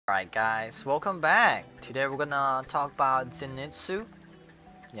Alright guys, welcome back. Today we're gonna talk about Zenitsu.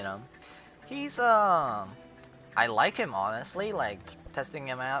 You know, he's I like him honestly, like testing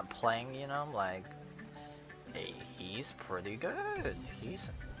him out, playing, like he's pretty good. He's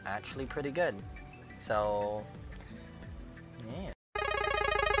actually pretty good. So yeah.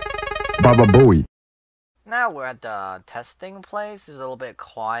 Baba Boy. Now we're at the testing place. It's a little bit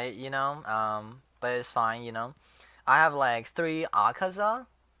quiet, but it's fine, I have like 3 Akaza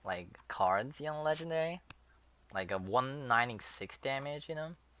like cards, legendary, like a 196 damage,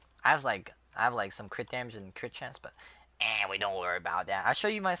 I have like some crit damage and crit chance, but we don't worry about that. I'll show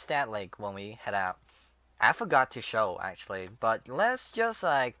you my stat like when we head out. I forgot to show actually, but let's just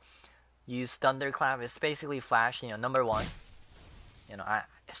like use Thunderclap. It's basically flash, number 1.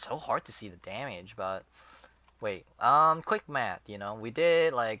 It's so hard to see the damage, but wait, quick math, we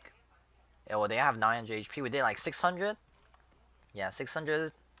did like, well, they have 900 HP, we did like 600. Yeah,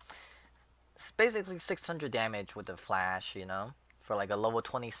 600. It's basically 600 damage with the flash, for like a level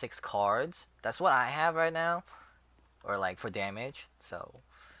 26 cards. That's what I have right now, or like for damage. So,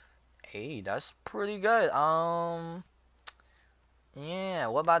 hey, that's pretty good. Yeah.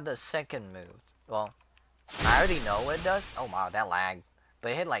 What about the second move? Well, I already know what it does. Oh wow, that lagged.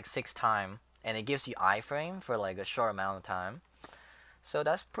 But it hit like 6 times, and it gives you iframe for like a short amount of time. So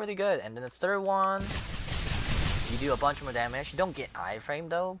that's pretty good. And then the third one, you do a bunch more damage. You don't get iframe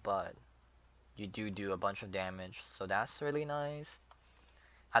though, but you do a bunch of damage, so that's really nice.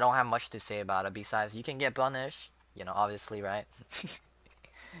 I don't have much to say about it besides you can get punished, obviously, right?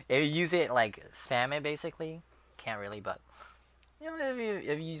 If you use it like spam it basically, can't really, but if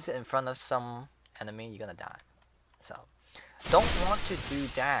you use it in front of some enemy, you're gonna die. So don't want to do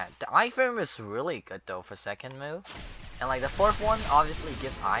that. The iframe is really good though for second move, and like the fourth one obviously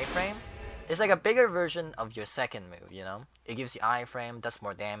gives iframe. It's like a bigger version of your second move, It gives you iframe, does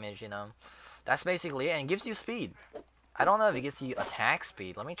more damage, That's basically it, and it gives you speed. I don't know if it gives you attack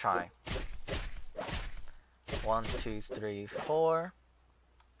speed. Let me try. 1, 2, 3, 4.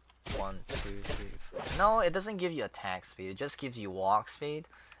 1, 2, 3, 4. No, it doesn't give you attack speed. It just gives you walk speed.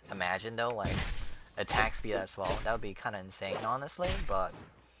 Imagine though, like attack speed as well. That would be kind of insane, honestly. But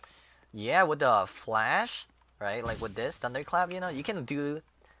yeah, with the flash, right? Like with this thunderclap, you can do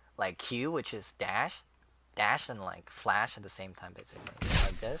like Q, which is dash and like flash at the same time, basically,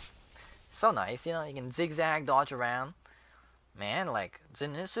 like this. So nice, you can zigzag, dodge around. Man, like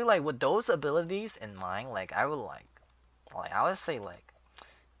Zenitsu, like with those abilities in mind, like I would I would say like,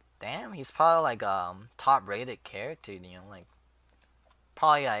 damn, he's probably like top rated character, like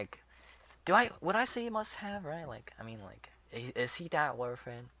probably like, would I say he must have, right? Like, I mean, like, is he that worth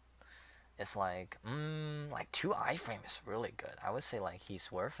it? It's like, like 2 iframe is really good. I would say like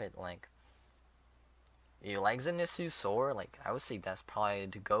he's worth it. Like, you like Zenitsu's sword? Like, I would say that's probably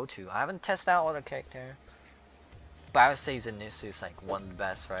the go-to. I haven't tested out other character, but I would say Zenitsu is like one of the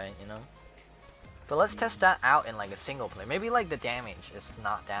best, right? But let's test that out in like a single player. Maybe like the damage is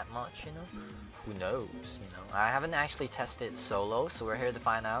not that much, Who knows? I haven't actually tested solo, so we're here to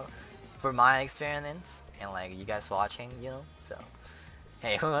find out. For my experience and like you guys watching, so.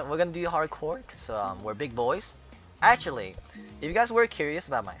 Hey, we're gonna do hardcore, so we're big boys. Actually, if you guys were curious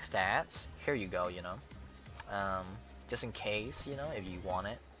about my stats, here you go, just in case, if you want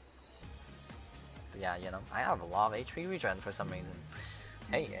it. But yeah, I have a lot of HP regen for some reason.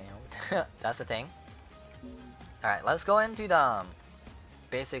 Hey, that's the thing. Alright, let's go into the,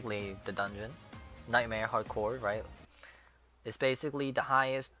 basically the dungeon. Nightmare hardcore, right? It's basically the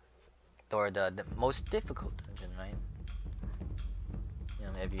highest, or the most difficult dungeon, right?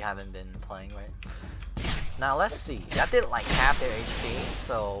 If you haven't been playing, right? Now let's see. That did like half their HP.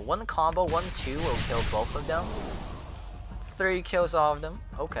 So one combo, 1-2 will kill both of them. 3 kills all of them.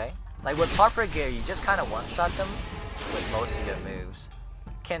 Okay. Like with proper gear, you just kind of one-shot them with most of your moves.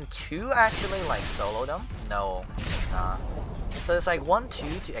 Can 2 actually like solo them? No, nah. So it's like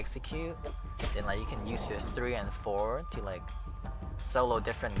 1-2 to execute. Then like you can use your 3 and 4 to like solo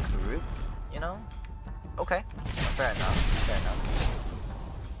different group. Okay. Fair enough. Fair enough.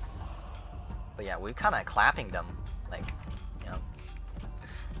 But yeah, we're kind of clapping them, like,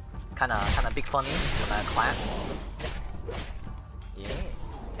 kind of big funny when I clap. Yeah,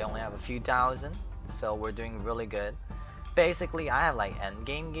 they only have a few thousand, so we're doing really good. Basically, I have like end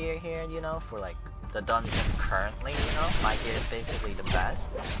game gear here, for like the dungeon currently. My gear is basically the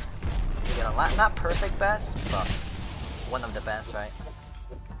best. Not perfect best, but one of the best, right?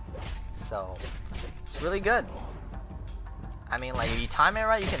 So it's really good. I mean, like, if you time it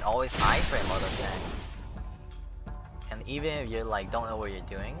right, you can always iframe out of that. And even if you like don't know what you're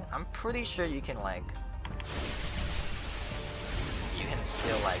doing, I'm pretty sure you can like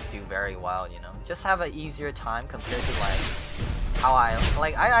still like do very well, you know. Just have an easier time compared to like how I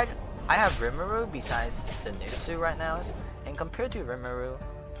have Rimuru besides Zenitsu right now, and compared to Rimuru,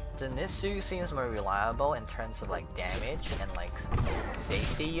 Zenitsu seems more reliable in terms of like damage and like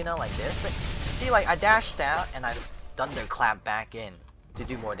safety, you know, like this. See, like I dashed out and I thunderclap back in to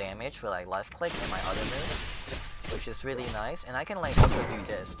do more damage for like left click and my other move, which is really nice. And I can like also do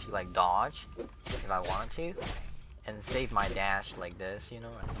this to like dodge if I want to, and save my dash like this, you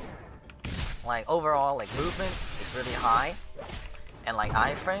know. Like overall, like movement is really high, and like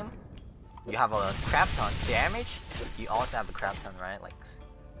iframe, you have a crap ton. Damage, you also have a crap ton, right? Like,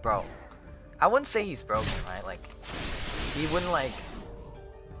 bro, I wouldn't say he's broken, right? Like, he wouldn't like,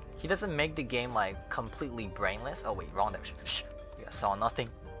 he doesn't make the game like completely brainless. Oh wait, wrong direction. Shh, you guys saw nothing.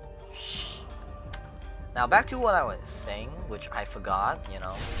 Shh. Now back to what I was saying, which I forgot, you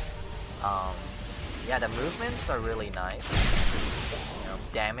know. Yeah, the movements are really nice. You know,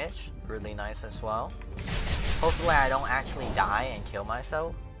 damage, really nice as well. Hopefully I don't actually die and kill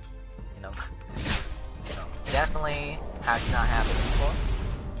myself. You know, definitely has not happened before.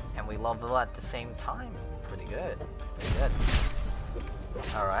 And we level at the same time. Pretty good. Pretty good.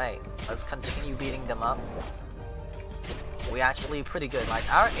 Alright, let's continue beating them up. We actually pretty good. Like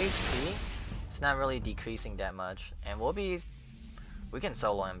our HP is not really decreasing that much. And we can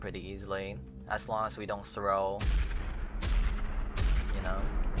solo him pretty easily. As long as we don't throw. You know,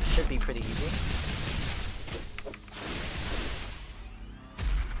 should be pretty easy.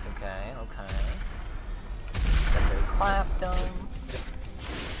 Okay, okay. Clap them.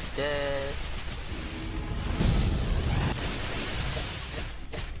 This.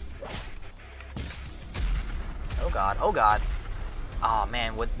 Oh god, oh god. Oh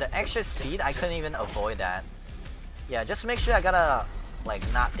man, with the extra speed, I couldn't even avoid that. Yeah, just make sure I gotta, like,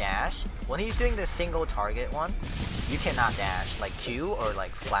 not dash. When he's doing the single target one, you cannot dash. Like Q or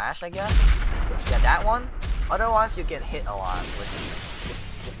like flash, I guess. Yeah, that one. Otherwise, you get hit a lot, which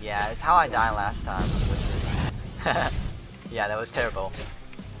is, yeah, it's how I died last time, which is, yeah, that was terrible.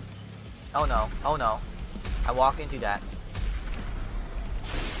 Oh no, oh no. I walked into that.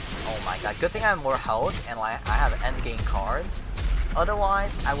 Oh my god, good thing I have more health and like I have endgame cards.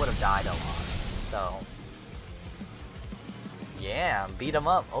 Otherwise, I would have died a lot. So, yeah, beat him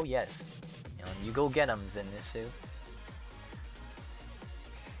up. Oh yes. You know, you go get him, Zenitsu.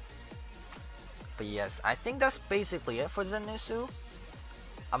 But yes, I think that's basically it for Zenitsu.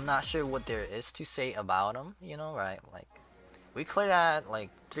 I'm not sure what there is to say about him, you know, right? Like, we cleared at like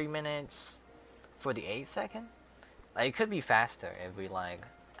 3 minutes for the 8 second. Like, it could be faster if we like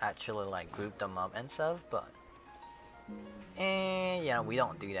actually like group them up and stuff, but yeah, we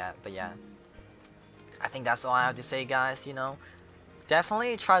don't do that. But yeah, I think that's all I have to say, guys. You know,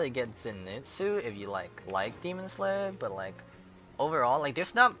 definitely try to get Zenitsu if you like Demon Slayer, but like overall, like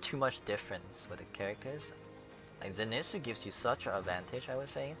there's not too much difference with the characters. Like Zenitsu gives you such an advantage, I would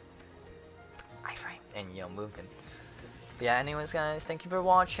say. Iframe and you know, movement. But yeah, anyways guys, thank you for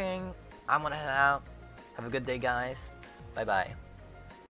watching. I'm gonna head out. Have a good day, guys. Bye bye.